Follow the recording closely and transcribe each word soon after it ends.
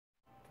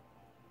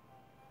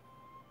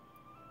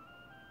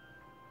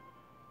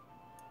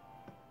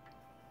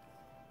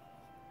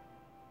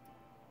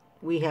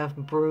We have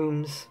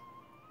Brooms.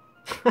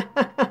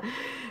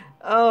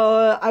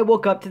 I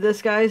woke up to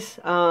this, guys.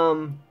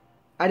 I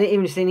didn't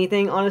even see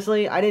anything,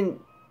 honestly. I didn't.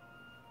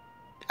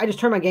 I just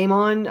turned my game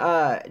on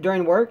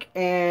during work,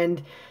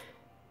 and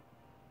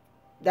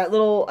that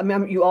little. I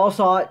mean, you all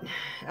saw it.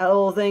 That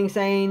little thing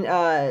saying,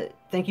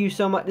 "Thank you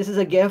so much. This is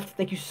a gift.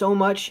 Thank you so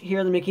much." Here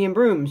are the Mickey and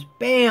Brooms.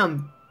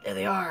 Bam! There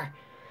they are.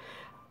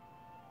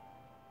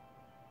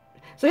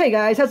 So hey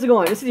guys, how's it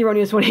going? This is the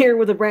Erroneous One here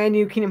with a brand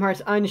new Kingdom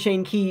Hearts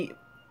Unchained Key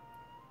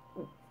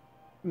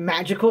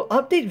magical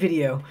update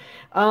video.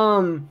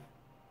 Um,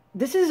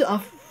 this is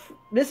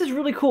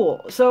really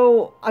cool.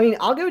 So I mean,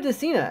 I'll go to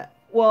SENA.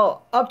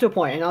 Well, up to a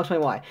point, and I'll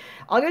explain why.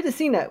 I'll go to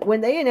SENA. When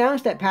they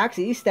announced at PAX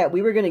East that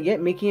we were going to get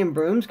Mickey and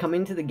Brooms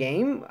coming to the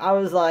game, I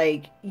was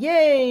like,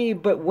 yay,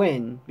 but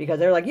when? Because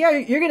they're like, yeah,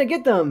 you're going to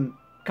get them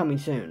coming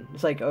soon.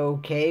 It's like,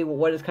 okay, well,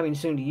 what is coming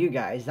soon to you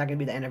guys? Is that going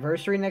to be the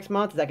anniversary next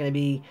month? Is that going to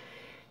be,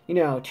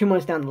 2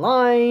 months down the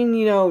line?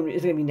 Is it going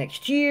to be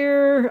next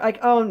year? Like,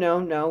 oh, no,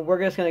 no. We're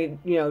just going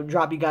to,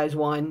 drop you guys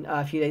one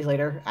a few days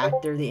later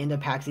after the end of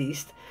PAX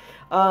East.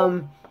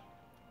 So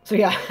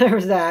yeah,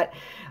 there's that.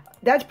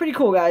 That's pretty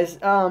cool, guys.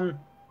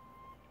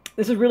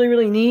 This is really,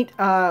 really neat.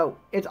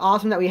 It's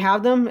awesome that we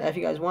have them. If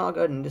you guys want, I'll go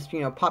ahead and just,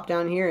 pop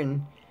down here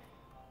and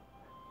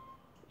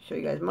show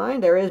you guys mine.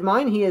 There is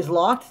mine. He is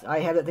locked. I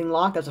have that thing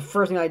locked. That's the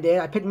first thing I did.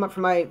 I picked him up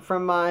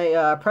from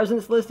my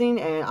presence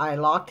listing, and I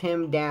locked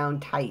him down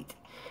tight.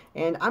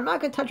 And I'm not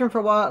going to touch him for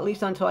a while, at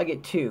least until I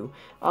get two.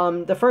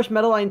 The first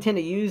medal I intend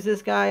to use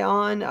this guy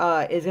on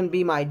is going to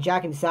be my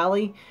Jack and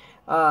Sally.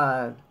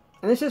 And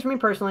this is for me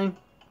personally.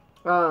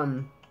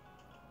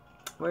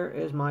 Where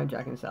is my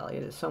Jack and Sally?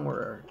 It is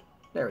somewhere.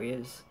 There he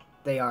is.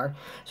 They are.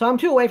 So I'm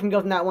 2 away from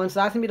guilting that one, so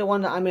that's going to be the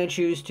one that I'm going to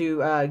choose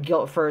to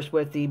guilt first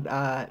with the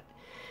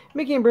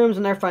Mickey and Brooms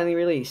when they're finally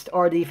released.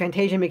 Or the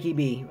Fantasia Mickey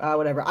B.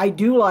 Whatever. I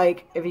do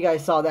like, if you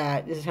guys saw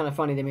that, this is kind of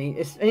funny to me.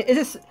 It's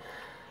just...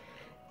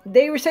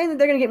 They were saying that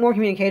they're going to get more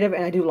communicative,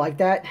 and I do like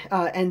that.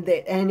 And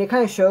it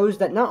kind of shows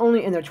that not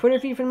only in their Twitter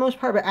feed for the most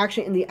part, but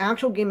actually in the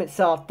actual game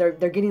itself, they're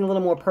getting a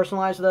little more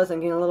personalized with us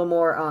and getting a little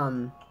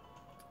more...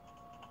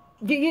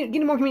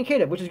 Getting more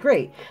communicative, which is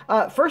great.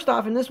 First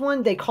off, in this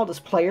one, they called us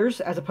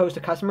players as opposed to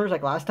customers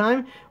like last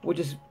time,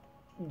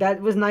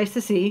 that was nice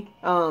to see.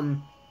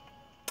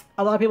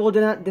 A lot of people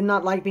did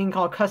not like being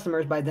called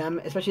customers by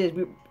them, especially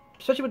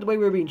with the way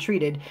we were being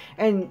treated,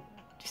 and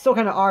still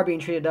kind of are being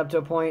treated up to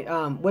a point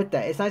with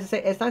that. It's nice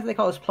that they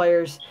call us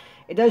players.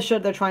 It does show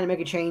that they're trying to make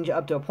a change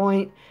up to a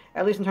point,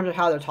 at least in terms of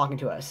how they're talking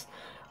to us.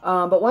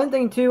 But one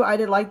thing too, I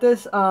did like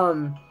this.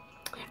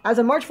 As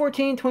of March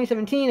 14,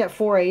 2017 at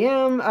 4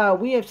 a.m.,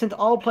 we have sent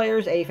all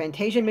players a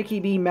Fantasia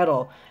Mickey B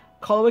medal,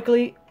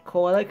 colloquially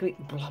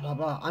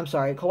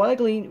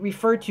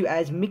referred to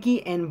as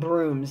Mickey and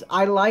Brooms.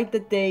 I like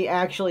that they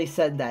actually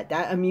said that.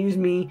 That amused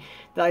me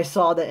that I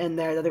saw that in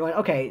there, that they're going,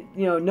 okay,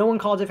 no one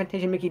calls it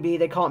Fantasia Mickey B,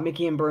 they call it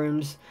Mickey and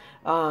Brooms.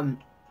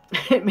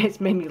 It's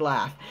made me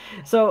laugh.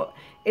 So,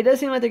 it does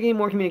seem like they're getting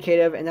more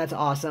communicative, and that's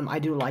awesome. I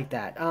do like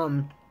that.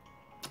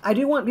 I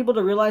do want people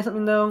to realize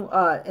something, though,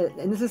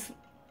 and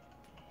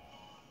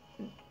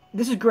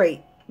this is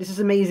great. This is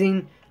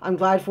amazing. I'm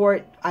glad for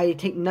it. I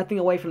take nothing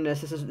away from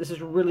this. This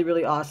is really,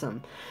 really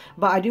awesome.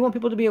 But I do want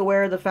people to be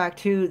aware of the fact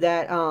too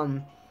that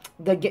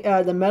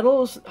the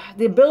medals,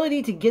 the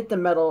ability to get the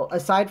medal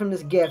aside from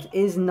this gift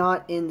is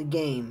not in the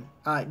game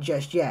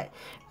just yet.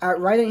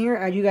 Right in here,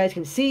 as you guys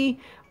can see,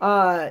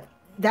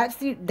 that's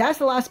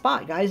the last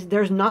spot, guys.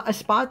 There's not a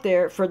spot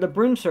there for the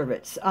broom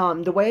servants.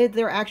 The way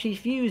they're actually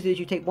fused is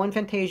you take one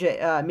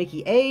Fantasia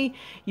Mickey A,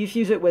 you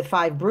fuse it with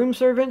 5 broom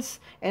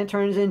servants, and it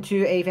turns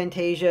into a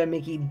Fantasia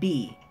Mickey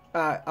B,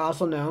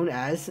 also known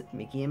as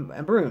Mickey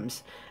and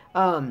Brooms.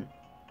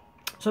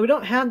 So we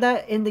don't have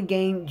that in the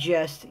game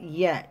just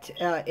yet.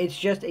 It's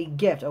just a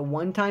gift, a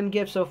one-time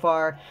gift so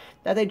far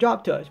that they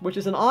dropped to us, which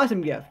is an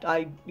awesome gift.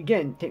 I,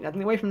 again, take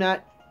nothing away from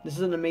that. This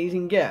is an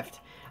amazing gift.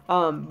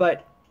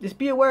 But just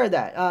be aware of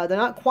that. They're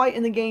not quite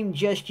in the game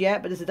just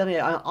yet, but this is definitely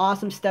an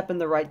awesome step in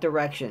the right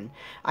direction.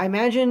 I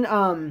imagine,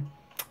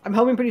 I'm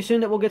hoping pretty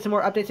soon that we'll get some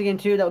more updates again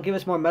too that will give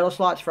us more medal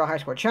slots for our high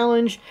score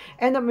challenge,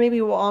 and that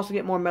maybe we'll also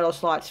get more medal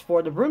slots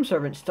for the broom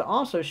servants to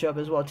also show up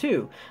as well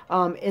too.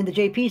 In the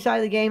JP side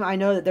of the game, I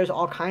know that there's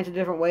all kinds of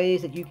different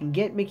ways that you can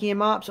get Mickey and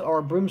Mops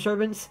or broom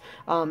servants.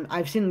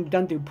 I've seen them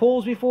done through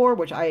pulls before,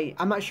 which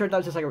I'm not sure if that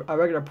was just like a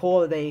regular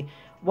pull that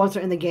once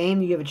they're in the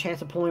game, you have a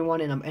chance of pulling one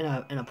in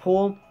a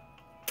pool.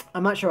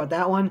 I'm not sure about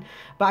that one,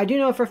 but I do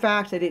know for a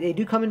fact that they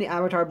do come in the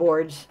avatar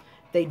boards.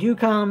 They do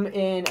come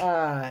in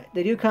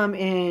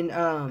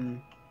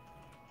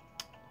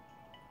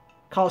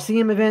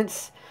Coliseum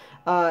events.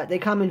 They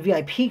come in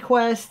VIP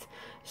quest.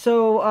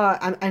 So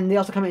and they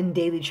also come in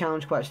daily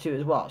challenge quests too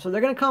as well. So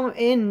they're gonna come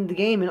in the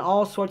game in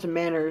all sorts of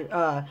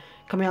manner,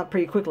 coming out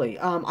pretty quickly.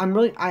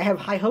 I have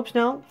high hopes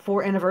now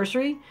for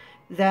Anniversary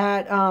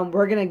that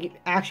we're gonna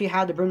actually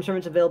have the broom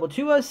servants available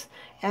to us,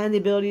 and the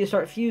ability to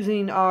start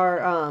fusing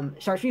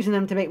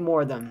them to make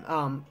more of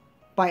them.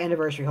 by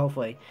anniversary,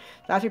 hopefully.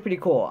 That's pretty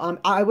cool.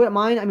 I wouldn't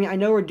mind. I mean, I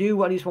know we're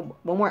due at least one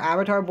more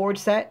avatar board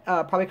set,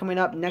 probably coming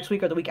up next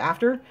week or the week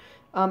after,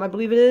 I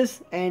believe it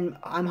is, and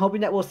I'm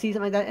hoping that we'll see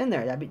something like that in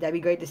there. That'd be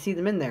great to see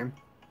them in there.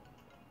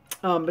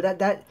 But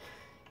that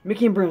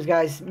Mickey and Brooms,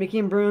 guys, Mickey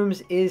and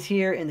Brooms is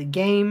here in the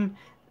game.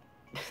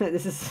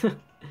 This is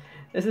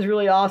this is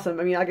really awesome.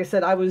 I mean, like I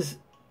said, I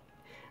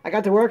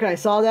got to work and I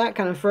saw that,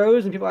 kind of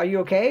froze, and people, are you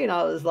okay? And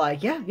I was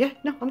like, yeah,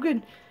 no, I'm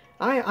good.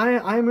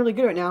 I'm really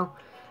good right now.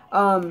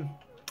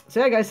 So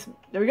yeah, guys,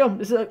 there we go.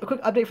 This is a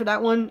quick update for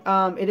that one.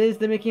 It is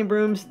the Mickey and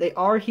Brooms. They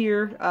are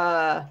here.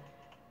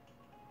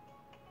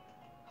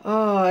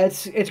 Oh,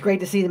 it's great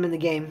to see them in the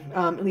game.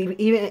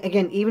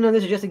 Even though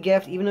this is just a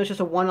gift, even though it's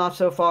just a one-off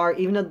so far,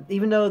 even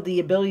though the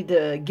ability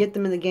to get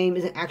them in the game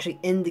isn't actually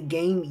in the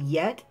game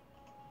yet,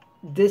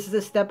 this is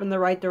a step in the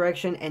right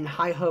direction, and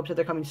high hopes that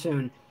they're coming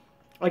soon.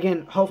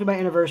 Again, hopefully by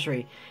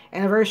anniversary.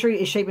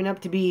 Anniversary is shaping up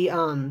to be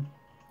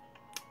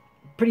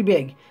pretty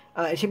big.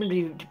 It's shaping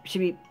to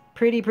be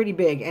pretty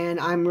big, and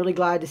I'm really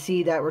glad to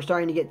see that we're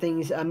starting to get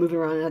things moving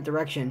around in that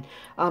direction.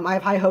 I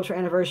have high hopes for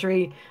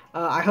anniversary.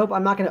 I hope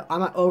I'm not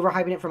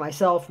overhyping it for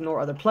myself nor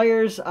other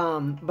players,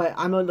 but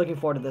I'm really looking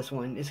forward to this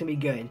one. It's gonna be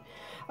good.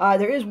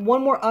 There is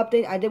one more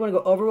update I did want to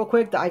go over real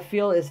quick that I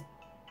feel is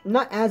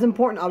not as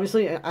important.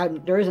 Obviously,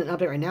 there is an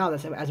update right now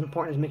that's as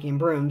important as Mickey and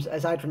Brooms,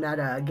 aside from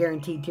that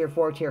guaranteed Tier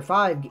 4, Tier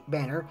 5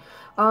 banner.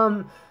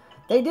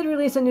 They did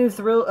release a new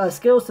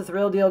Skills to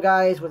Thrill deal,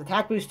 guys, with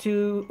Attack Boost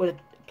 2, with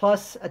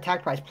plus,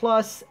 Attack Price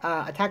Plus,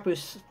 Attack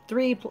Boost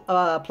 3,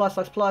 Plus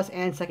Lux Plus,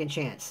 and Second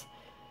Chance.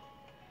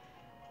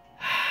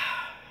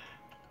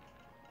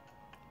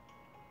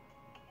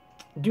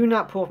 Do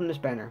not pull from this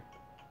banner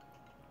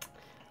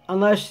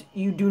unless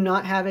you do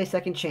not have a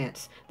second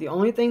chance. The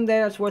only thing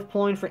that's worth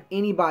pulling for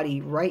anybody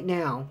right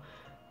now,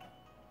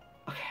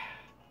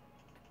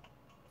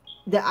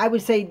 that I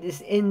would say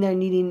this in there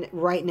needing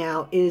right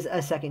now, is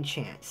a second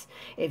chance.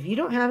 If you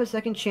don't have a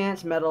second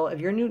chance medal, if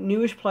you're a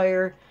newish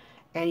player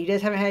and you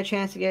just haven't had a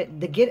chance to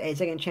get a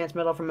second chance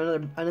medal from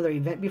another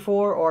event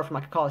before, or from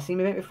like a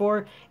Coliseum event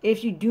before,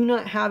 if you do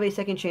not have a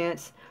second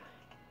chance,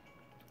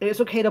 it's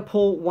okay to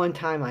pull one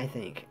time, I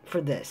think,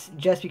 for this,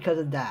 just because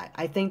of that.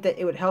 I think that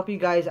it would help you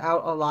guys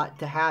out a lot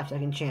to have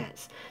second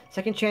chance.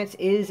 Second chance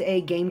is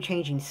a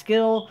game-changing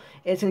skill.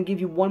 It's going to give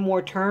you one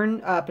more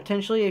turn,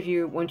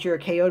 potentially, once you're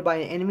KO'd by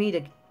an enemy,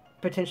 to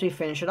potentially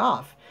finish it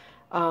off.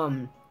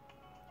 And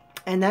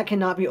that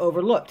cannot be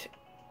overlooked.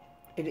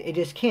 It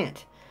just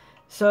can't.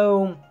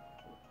 So,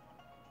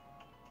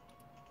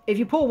 if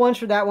you pull once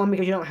for that one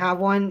because you don't have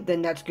one,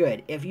 then that's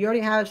good. If you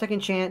already have a second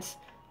chance,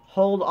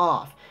 hold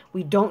off.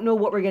 We don't know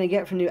what we're going to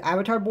get from new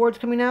avatar boards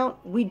coming out.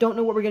 We don't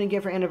know what we're going to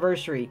get for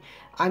anniversary.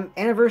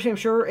 Anniversary, I'm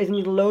sure, is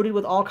going to be loaded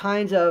with all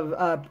kinds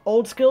of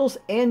old skills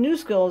and new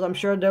skills. I'm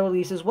sure they'll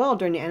release as well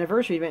during the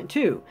anniversary event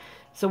too.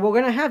 So we're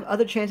going to have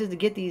other chances to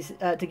get these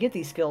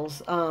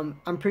skills.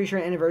 I'm pretty sure,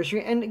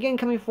 anniversary, and again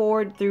coming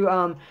forward through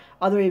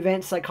other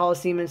events like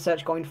Coliseum and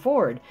such going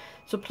forward.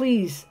 So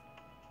please,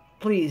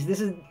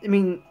 this is, I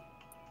mean,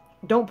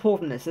 don't pull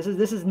from this.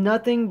 This is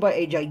nothing but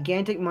a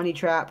gigantic money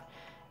trap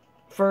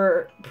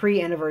for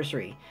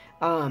pre-anniversary.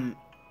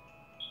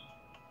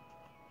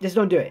 Just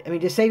don't do it. I mean,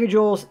 just save your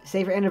jewels,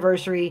 save your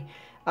anniversary,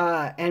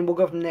 and we'll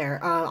go from there.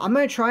 I'm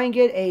going to try and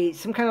get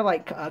some kind of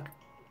like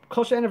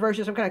closer to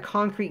anniversary, some kind of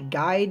concrete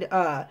guide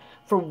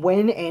for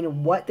when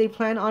and what they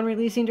plan on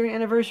releasing during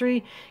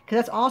anniversary, because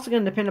that's also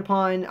going to depend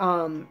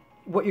upon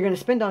what you're going to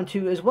spend on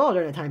too as well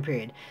during the time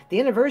period.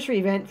 The anniversary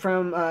event,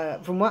 from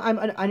what I'm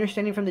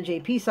understanding from the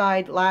JP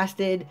side,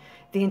 lasted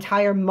the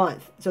entire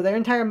month. So their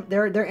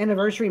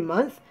anniversary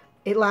month,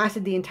 it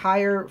lasted the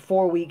entire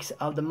 4 weeks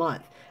of the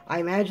month. I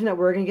imagine that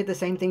we're going to get the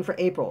same thing for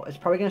April. It's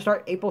probably going to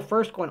start April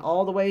 1st, going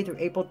all the way through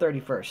April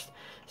 31st.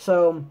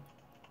 So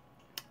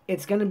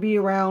it's going to be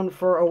around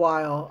for a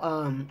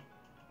while.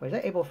 Wait, is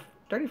that April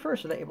 31st or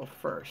is that April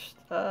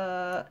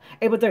 1st?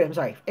 April 30th, I'm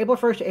sorry. April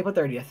 1st to April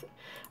 30th.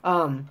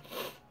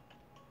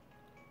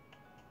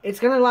 It's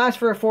going to last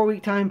for a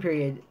 4-week time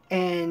period.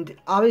 And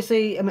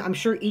obviously, I mean, I'm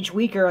sure each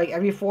week, or like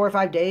every 4 or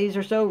 5 days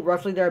or so,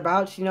 roughly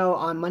thereabouts, you know,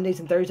 on Mondays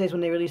and Thursdays when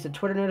they release the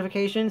Twitter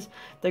notifications,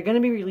 they're going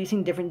to be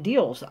releasing different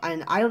deals.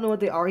 And I don't know what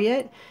they are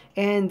yet.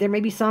 And there may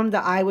be some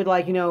that I would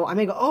like, you know, I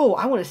may go, oh,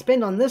 I want to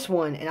spend on this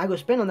one. And I go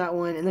spend on that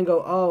one and then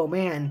go, oh,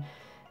 man,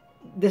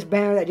 this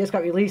banner that just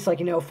got released, like,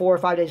 you know, 4 or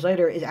 5 days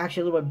later is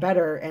actually a little bit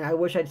better, and I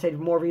wish I'd saved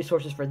more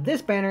resources for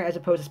this banner as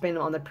opposed to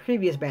spending on the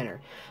previous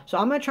banner. So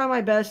I'm going to try my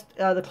best,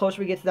 the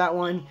closer we get to that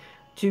one,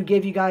 to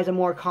give you guys a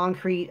more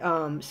concrete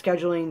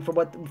scheduling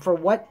for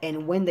what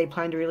and when they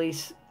plan to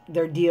release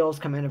their deals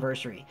come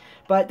anniversary.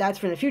 But that's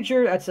for the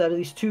future. That's at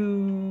least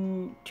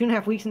two and a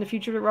half weeks in the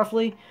future,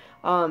 roughly.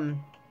 No,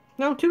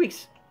 2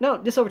 weeks. No,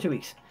 just over 2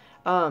 weeks.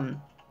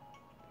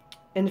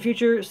 In the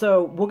future,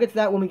 so we'll get to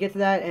that when we get to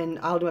that, and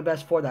I'll do my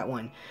best for that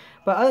one.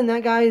 But other than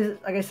that, guys,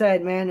 like I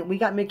said, man, we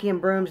got Mickey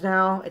and Brooms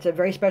now. It's a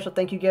very special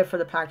thank you gift for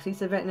the PAX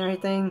East event and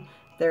everything.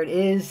 There it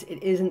is.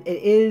 It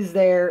is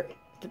there.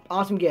 It's an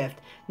awesome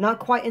gift. Not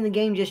quite in the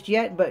game just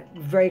yet, but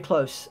very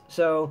close.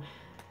 So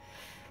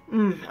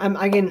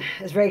Again,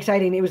 it's very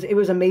exciting. It was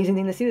an amazing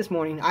thing to see this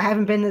morning. I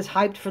haven't been this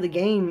hyped for the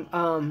game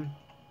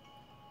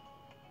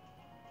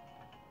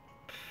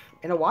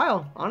in a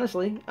while,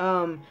 honestly.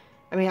 I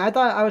mean, I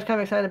thought I was kind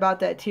of excited about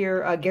that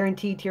tier,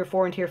 guaranteed tier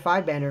 4 and tier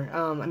 5 banner.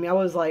 I mean, I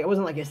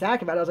wasn't like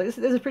ecstatic about it. I was like, this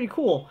is pretty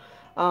cool.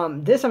 I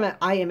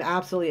am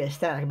absolutely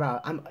ecstatic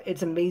about.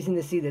 It's amazing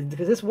to see this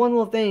because this one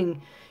little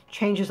thing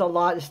changes a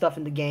lot of stuff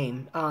in the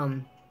game.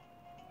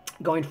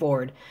 Going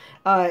forward.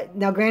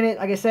 Now, granted,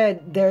 like I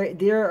said,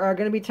 there are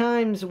going to be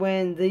times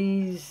when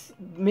these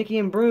Mickey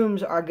and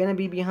Brooms are going to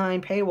be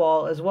behind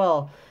paywall as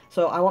well.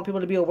 So I want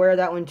people to be aware of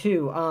that one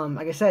too.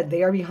 Like I said,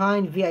 they are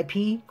behind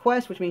VIP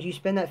quest, which means you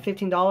spend that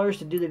 $15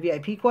 to do the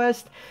VIP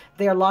quest.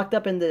 They are locked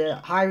up in the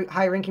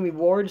high ranking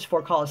rewards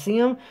for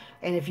Coliseum.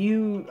 And if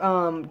you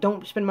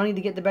don't spend money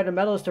to get the better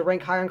medals to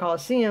rank higher in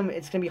Coliseum,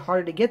 it's going to be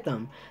harder to get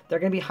them. They're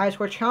going to be high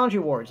score challenge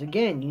rewards.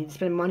 Again, you need to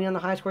spend money on the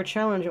high score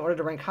challenge in order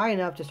to rank high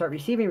enough to start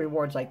receiving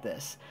rewards like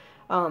this.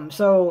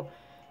 So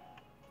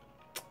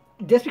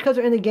just because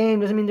they're in the game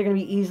doesn't mean they're going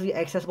to be easily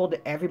accessible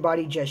to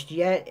everybody just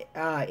yet.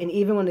 And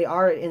even when they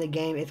are in the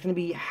game, it's going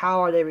to be how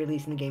are they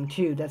released in the game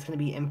too. That's going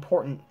to be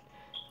important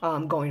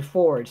going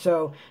forward.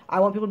 So I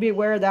want people to be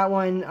aware of that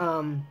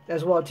one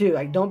as well too.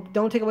 Like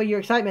don't take away your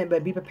excitement,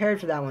 but be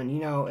prepared for that one. You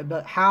know,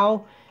 about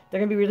how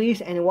they're going to be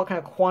released and in what kind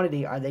of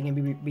quantity are they going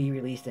to be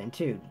released in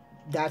too.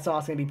 That's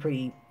also going to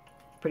be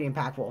pretty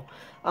impactful.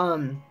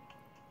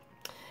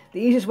 The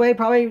easiest way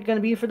probably going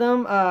to be for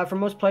them, for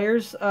most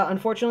players,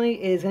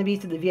 unfortunately, is going to be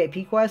to the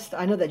VIP quest.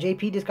 I know that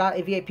JP just got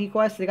a VIP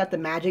quest. They got the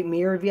Magic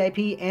Mirror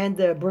VIP and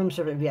the Broom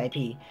Servant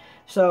VIP.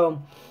 So,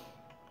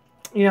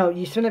 you know,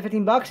 you spend that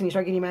 $15 and you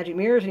start getting Magic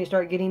Mirrors and you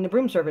start getting the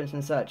Broom Servants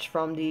and such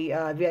from the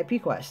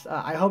VIP quest.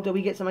 I hope that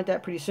we get something like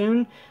that pretty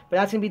soon, but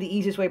that's going to be the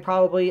easiest way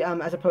probably,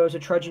 as opposed to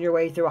trudging your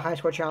way through a high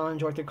score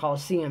challenge or through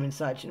Coliseum and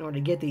such in order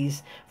to get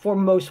these for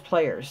most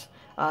players.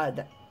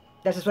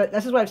 That's just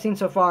what I've seen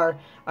so far,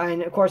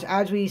 and of course,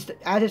 as they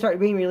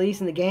start being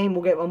released in the game,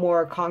 we'll get a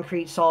more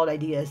concrete, solid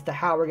idea as to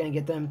how we're going to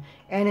get them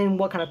and in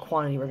what kind of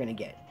quantity we're going to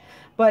get.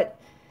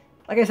 But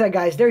like I said,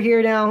 guys, they're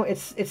here now.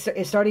 It's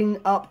starting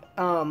up.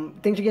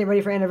 Things are getting ready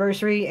for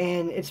anniversary,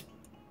 and it's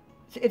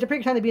a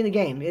pretty time to be in the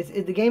game.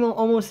 The game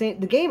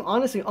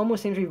honestly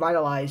almost seems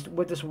revitalized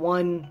with this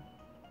one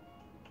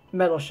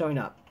medal showing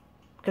up.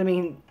 Cause I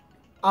mean,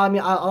 a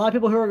lot of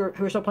people who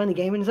are still playing the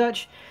game and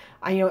such.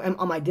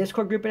 On my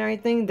Discord group and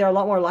everything, they're a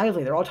lot more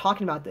lively. They're all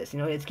talking about this. You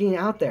know, it's getting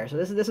out there. So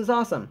this is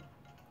awesome.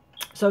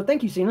 So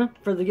thank you, SENA,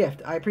 for the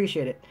gift. I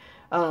appreciate it.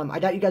 I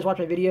doubt you guys watch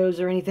my videos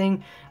or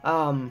anything.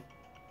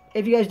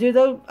 If you guys do,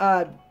 though,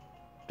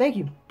 thank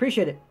you.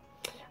 Appreciate it.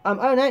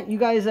 Other than that, you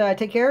guys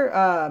take care.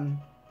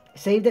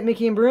 Save that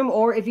Mickey and Broom.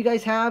 Or if you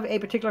guys have a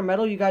particular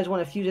medal you guys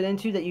want to fuse it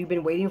into that you've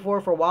been waiting for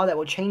a while that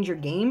will change your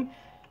game,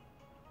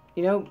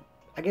 you know,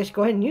 I guess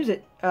go ahead and use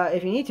it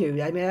if you need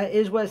to. I mean, that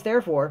is what it's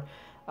there for.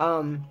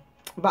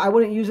 But I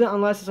wouldn't use it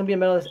unless it's going to be a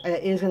medal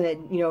that is going to,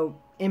 you know,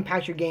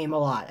 impact your game a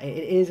lot.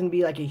 It is going to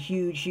be like a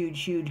huge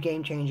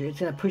game changer. It's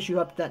going to push you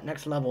up to that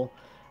next level,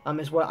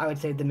 is what I would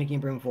say the Mickey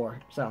and Broom for.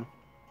 So,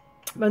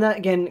 but that,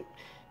 again,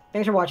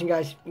 thanks for watching,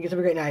 guys. You guys have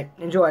a great night.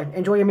 Enjoy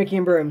your Mickey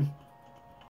and Broom.